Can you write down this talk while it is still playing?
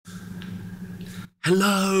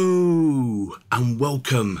Hello and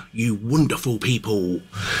welcome, you wonderful people.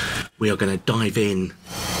 We are going to dive in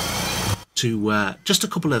to just a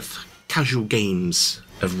couple of casual games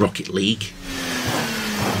of Rocket League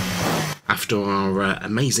after our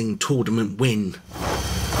amazing tournament win.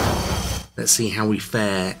 Let's see how we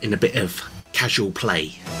fare in a bit of casual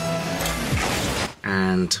play.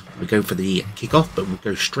 And we go for the kickoff, but we'll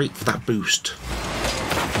go straight for that boost.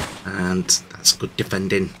 And that's good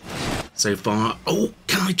defending so far. Oh,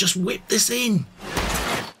 can I just whip this in?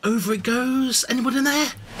 Over it goes. Anyone in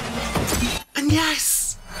there? And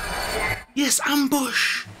yes! Yes,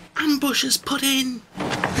 ambush! Ambush is put in!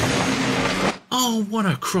 Oh, what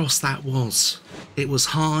a cross that was. It was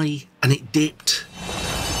high and it dipped.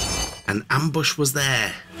 And ambush was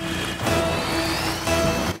there.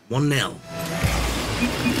 1-0.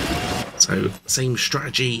 So, same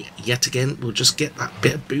strategy yet again. We'll just get that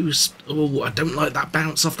bit of boost. Oh, I don't like that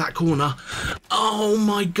bounce off that corner. Oh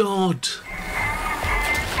my god.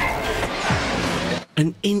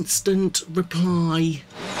 An instant reply.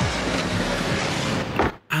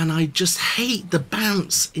 And I just hate the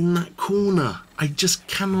bounce in that corner. I just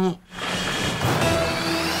cannot.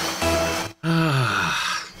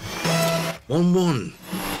 1-1.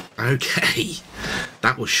 Okay.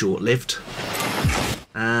 That was short-lived.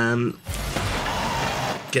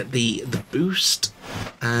 Get the boost,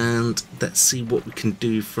 and let's see what we can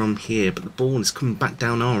do from here. But the ball is coming back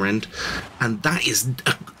down our end, and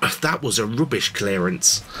that was a rubbish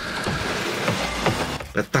clearance.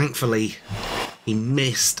 But thankfully he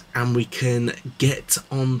missed, and we can get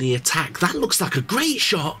on the attack. That looks like a great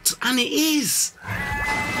shot, and it is.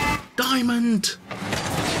 Diamond.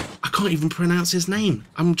 I can't even pronounce his name.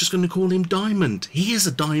 I'm just going to call him Diamond. He is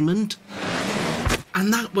a diamond.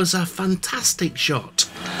 And that was a fantastic shot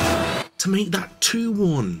to make that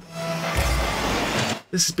 2-1.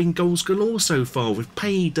 This has been goals galore so far. We've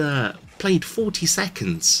played 40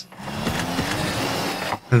 seconds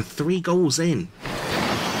and 3 goals in.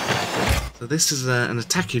 So this is an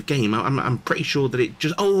attacking game. I'm pretty sure that it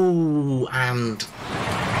just... Oh, and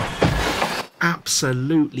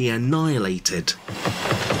absolutely annihilated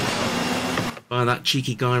by that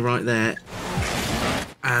cheeky guy right there.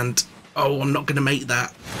 And... oh, I'm not going to make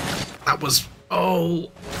that. That was...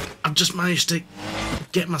 oh, I've just managed to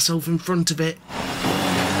get myself in front of it.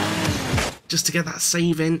 Just to get that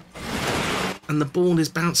save in. And the ball is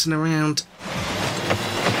bouncing around.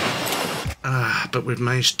 But we've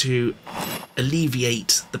managed to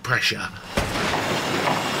alleviate the pressure.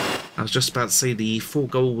 I was just about to say the 4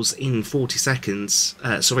 goals in 40 seconds.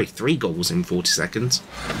 Sorry, 3 goals in 40 seconds.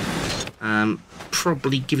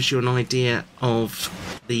 Probably gives you an idea of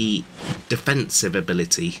the defensive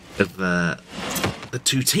ability of the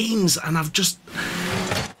 2 teams, and I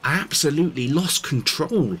absolutely lost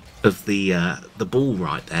control of the ball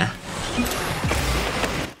right there.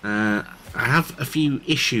 I have a few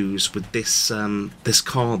issues with this this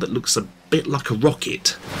car that looks a bit like a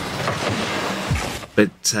rocket,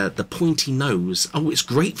 but the pointy nose, oh, it's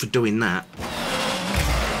great for doing that.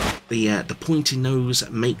 The pointy nose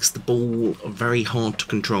makes the ball very hard to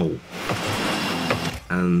control.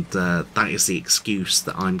 And that is the excuse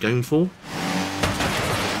that I'm going for.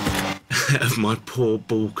 Of my poor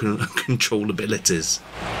ball control abilities.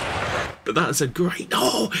 But that's a great...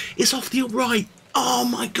 oh, it's off the upright. Oh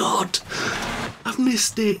my god. I've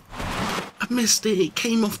missed it. I've missed it. It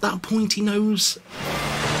came off that pointy nose.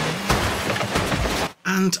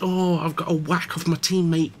 And, oh, I've got a whack off my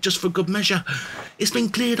teammate just for good measure. It's been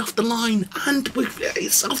cleared off the line, and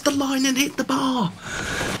it's off the line and hit the bar.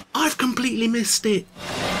 I've completely missed it.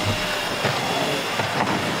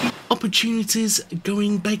 Opportunities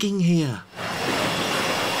going begging here.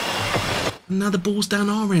 And now the ball's down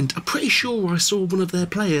our end. I'm pretty sure I saw one of their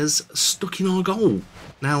players stuck in our goal.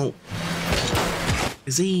 Now,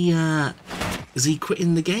 is he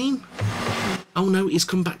quitting the game? Oh no, he's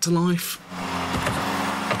come back to life.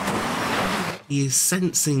 He is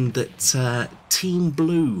sensing that Team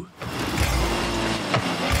Blue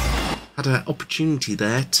had an opportunity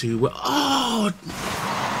there to... oh!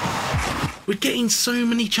 We're getting so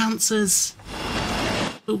many chances,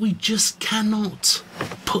 but we just cannot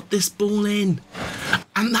put this ball in.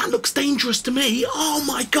 And that looks dangerous to me. Oh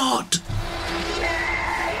my god!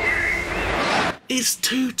 It's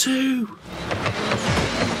 2-2.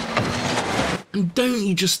 And don't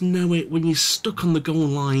you just know it when you're stuck on the goal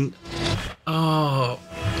line? Oh,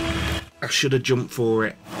 I should have jumped for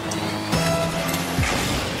it.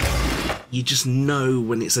 You just know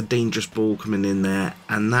when it's a dangerous ball coming in there,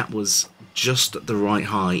 and that was just at the right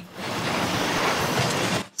height.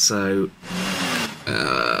 So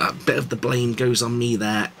a bit of the blame goes on me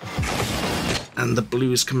there. And the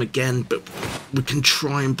blues come again, but we can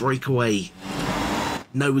try and break away.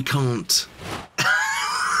 No, we can't.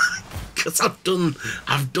 Because I've done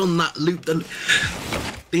that loop.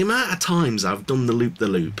 The amount of times I've done the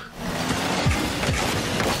loop.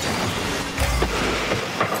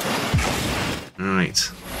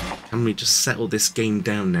 Right. Can we just settle this game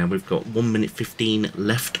down now? We've got 1 minute 15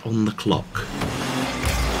 left on the clock.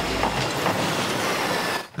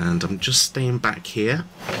 And I'm just staying back here.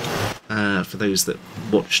 For those that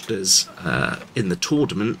watched us in the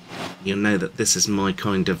tournament, you'll know that this is my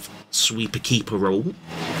kind of sweeper-keeper role.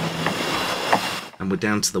 And we're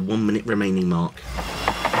down to the 1 minute remaining mark.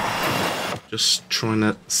 Just trying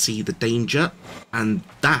to see the danger. And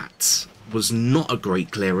that was not a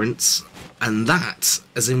great clearance. And that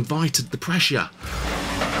has invited the pressure.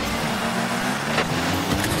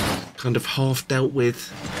 Kind of half dealt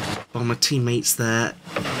with by my teammates there.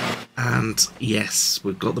 And yes,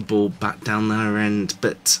 we've got the ball back down their end,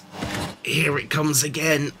 but here it comes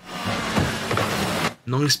again.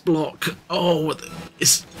 Nice block. Oh,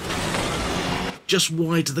 it's just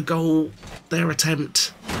wide of the goal. Their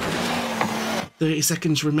attempt. 30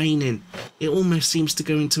 seconds remaining. It almost seems to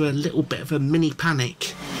go into a little bit of a mini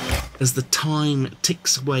panic as the time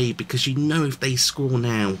ticks away, because you know if they score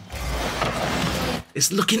now.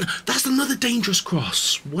 It's looking... That's another dangerous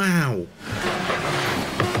cross. Wow.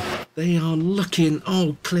 They are looking...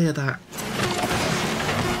 Oh, clear that.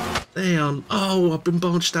 They are... Oh, I've been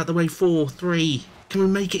barged out the way. 4, 3. Can we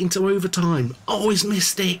make it into overtime? Oh, he's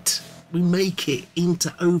missed it. We make it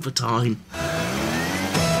into overtime.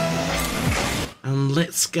 And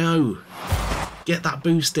let's go. Get that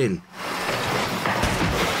boost in.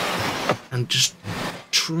 And just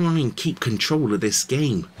try and keep control of this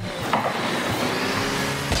game.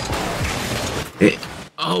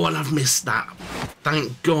 Oh, and I've missed that.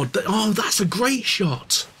 Thank God. Oh, that's a great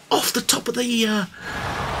shot. Off the top of the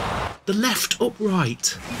left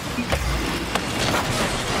upright.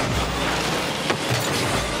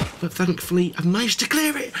 But thankfully, I've managed to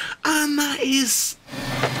clear it. And that is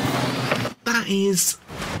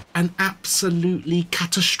an absolutely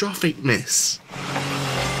catastrophic miss.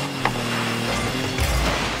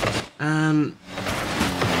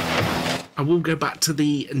 I will go back to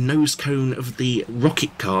the nose cone of the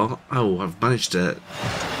rocket car. Oh, I've managed to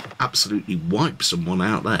absolutely wipe someone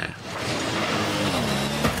out there.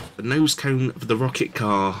 The nose cone of the rocket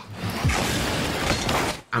car.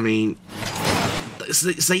 I mean, that's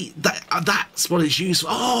what it's used for.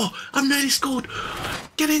 Oh, I've nearly scored.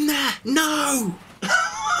 Get in there. No.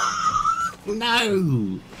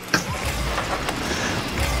 No.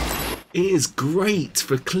 It is great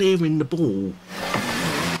for clearing the ball,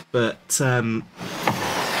 but to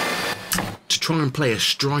try and play a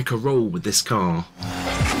striker role with this car,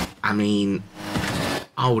 I mean,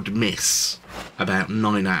 I would miss about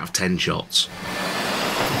 9 out of 10 shots.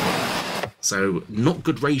 So not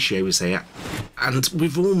good ratios here, and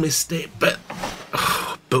we've all missed it, but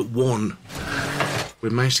one. We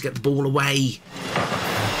managed to get the ball away.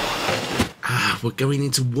 We're going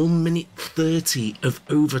into 1 minute 30 of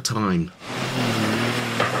overtime.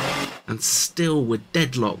 And still we're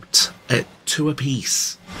deadlocked at 2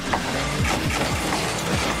 apiece.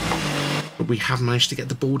 But we have managed to get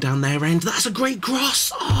the ball down their end. That's a great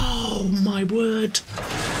cross! Oh my word!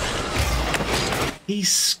 He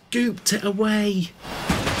scooped it away.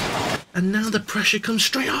 And now the pressure comes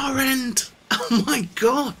straight our end. Oh my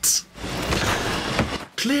God!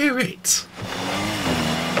 Clear it!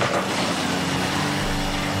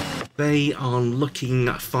 They are looking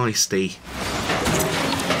feisty.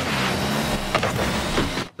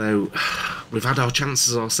 Though, we've had our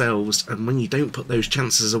chances ourselves, and when you don't put those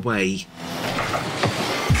chances away,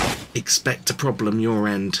 expect a problem your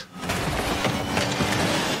end.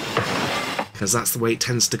 Because that's the way it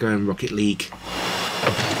tends to go in Rocket League.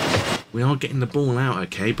 We are getting the ball out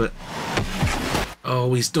okay, but...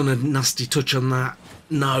 Oh, he's done a nasty touch on that.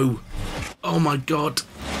 No. Oh my God.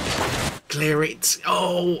 Clear it.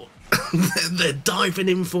 Oh, they're diving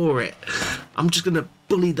in for it. I'm just going to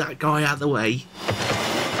bully that guy out of the way.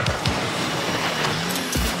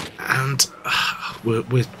 And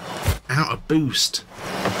we're out of boost.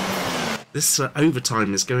 This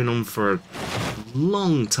overtime is going on for a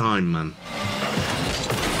long time, man.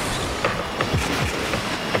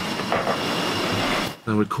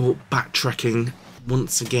 Now we're caught backtracking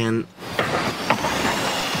once again.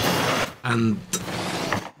 And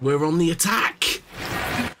we're on the attack.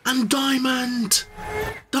 And Diamond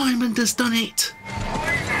has done it.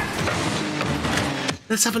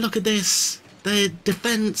 Let's have a look at this. The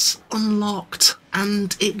defence unlocked,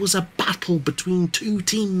 and it was a battle between 2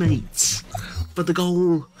 teammates for the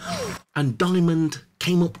goal. and diamond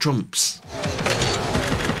came up trumps.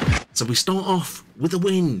 So we start off with a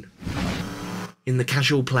win in the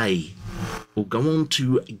casual play. We'll go on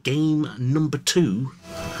to game number 2.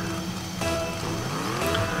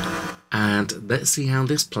 And let's see how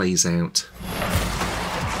this plays out.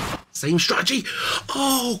 Same strategy.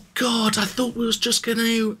 Oh, God, I thought we was just going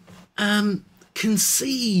to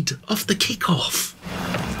concede off the kickoff.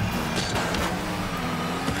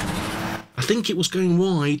 I think it was going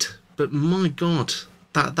wide, but my God,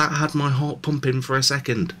 that had my heart pumping for a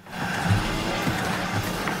second.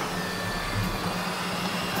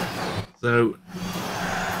 So,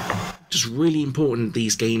 just really important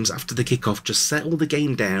these games after the kickoff. Just settle the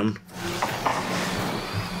game down.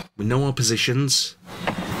 We know our positions.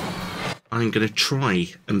 I'm going to try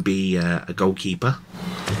and be a goalkeeper.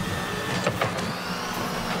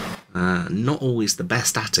 Not always the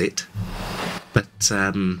best at it, but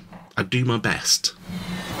I do my best.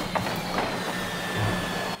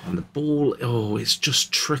 And the ball, oh, it's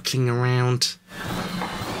just trickling around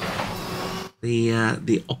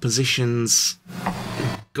the opposition's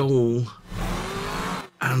goal.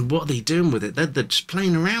 And what are they doing with it? They're just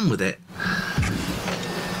playing around with it.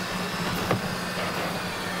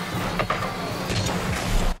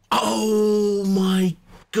 Oh my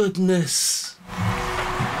goodness.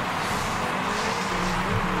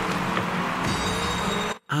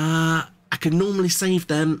 I can normally save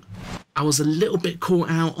them. I was a little bit caught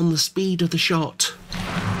out on the speed of the shot.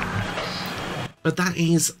 But that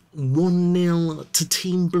is 1-0 to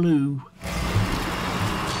Team Blue.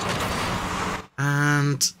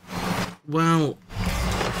 And, well,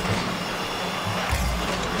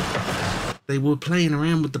 they were playing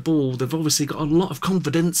around with the ball. They've obviously got a lot of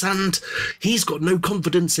confidence, and he's got no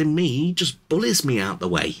confidence in me. He just bullies me out the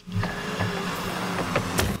way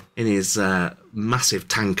in his massive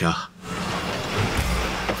tanker.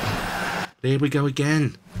 There we go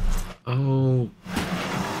again. Oh,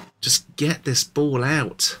 just get this ball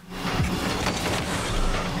out.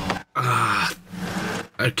 Ah,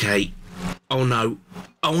 okay. Oh no.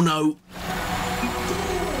 Oh no.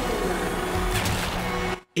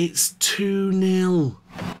 It's 2-0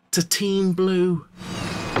 to Team Blue.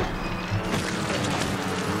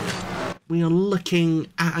 We are looking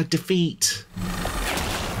at a defeat.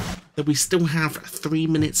 That we still have 3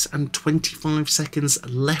 minutes and 25 seconds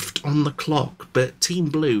left on the clock, but Team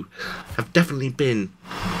Blue have definitely been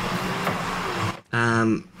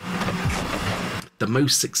the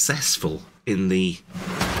most successful in the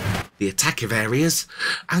attacking areas,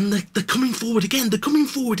 and they're coming forward again. They're coming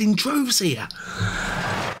forward in droves here.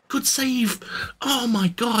 Good save. Oh my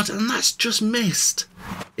God, and that's just missed.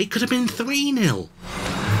 It could have been 3-0.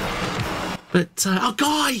 But a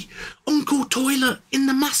guy, Uncle Toilet in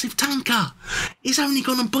the massive tanker. He's only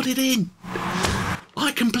gone and put it in.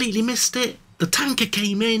 I completely missed it. The tanker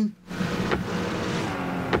came in.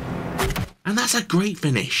 And that's a great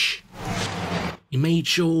finish. He made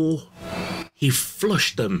sure he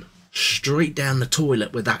flushed them straight down the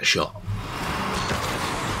toilet with that shot.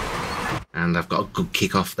 And I've got a good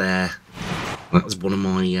kick off there. That was one of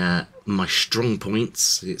my my strong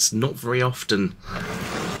points. It's not very often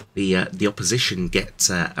the opposition get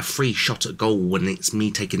a free shot at goal when it's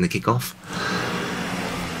me taking the kick off.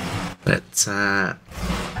 But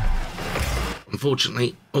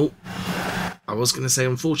unfortunately, I was going to say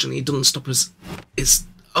unfortunately it doesn't stop us. It's,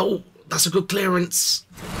 oh, that's a good clearance.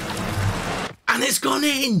 And it's gone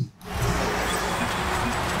in.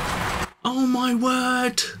 Oh my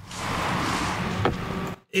word.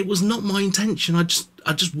 It was not my intention. I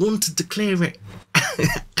just wanted to clear it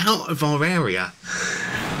out of our area.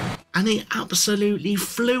 And it absolutely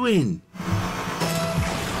flew in.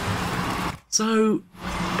 So,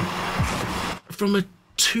 from a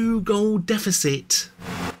 2-goal deficit,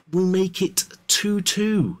 we'll make it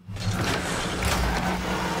 2-2.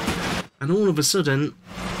 And all of a sudden,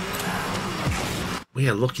 we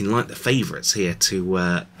are looking like the favourites here to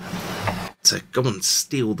go and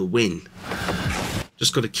steal the win.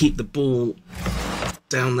 Just got to keep the ball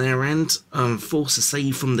down their end and force a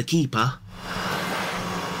save from the keeper.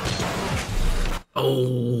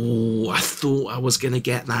 Oh, I thought I was going to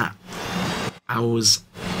get that. I was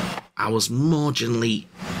marginally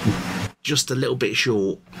just a little bit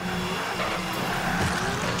short.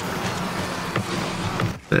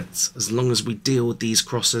 But as long as we deal with these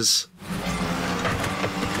crosses,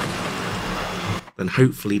 then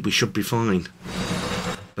hopefully we should be fine.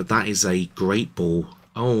 But that is a great ball.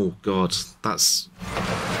 Oh God, that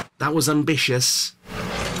was ambitious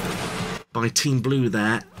by Team Blue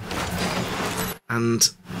there. And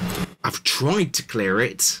I've tried to clear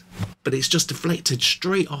it, but it's just deflected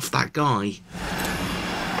straight off that guy.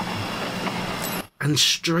 and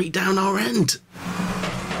straight down our end.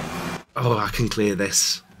 Oh, I can clear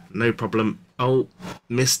this. No problem. Oh,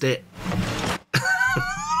 missed it.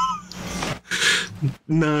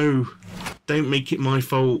 No. Don't make it my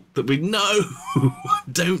fault that we... No!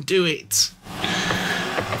 Don't do it!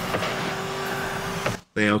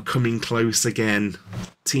 They are coming close again.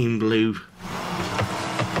 Team Blue.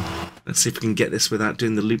 Let's see if we can get this without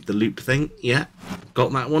doing the loop thing. Yeah,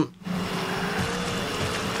 got that one.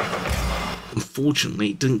 Unfortunately,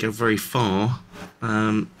 it didn't go very far.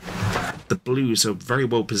 The Blues are very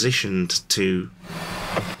well positioned to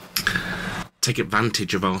take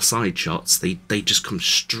advantage of our side shots. They just come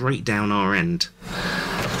straight down our end.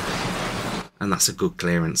 And that's a good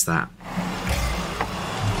clearance, that.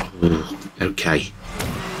 Ooh, okay.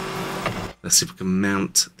 Let's see if we can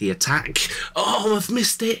mount the attack. Oh, I've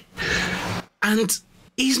missed it. And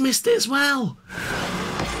he's missed it as well.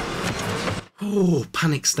 Oh,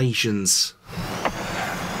 panic stations.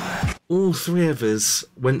 All three of us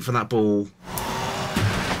went for that ball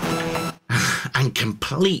and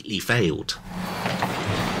completely failed.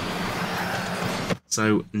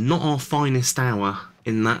 So, not our finest hour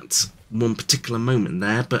in that one particular moment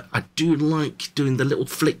there, but I do like doing the little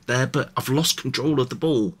flick there, but I've lost control of the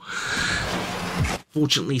ball.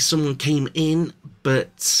 Fortunately, someone came in,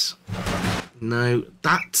 but no,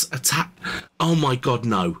 that attack. Oh my god,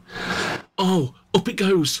 no. Oh, up it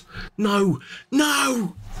goes. No,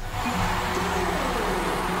 no.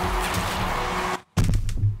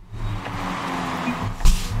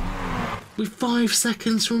 With 5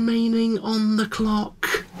 seconds remaining on the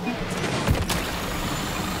clock,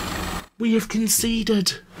 we have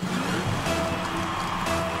conceded.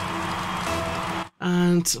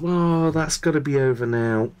 And, oh, that's got to be over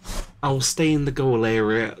now. I'll stay in the goal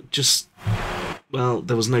area. Just, well,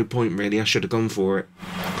 there was no point really. I should have gone for it.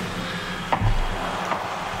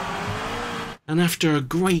 And after a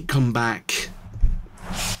great comeback,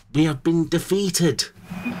 we have been defeated.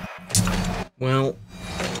 Well,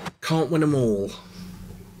 can't win them all.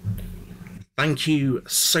 Thank you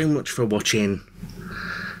so much for watching.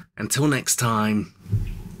 Until next time,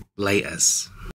 laters.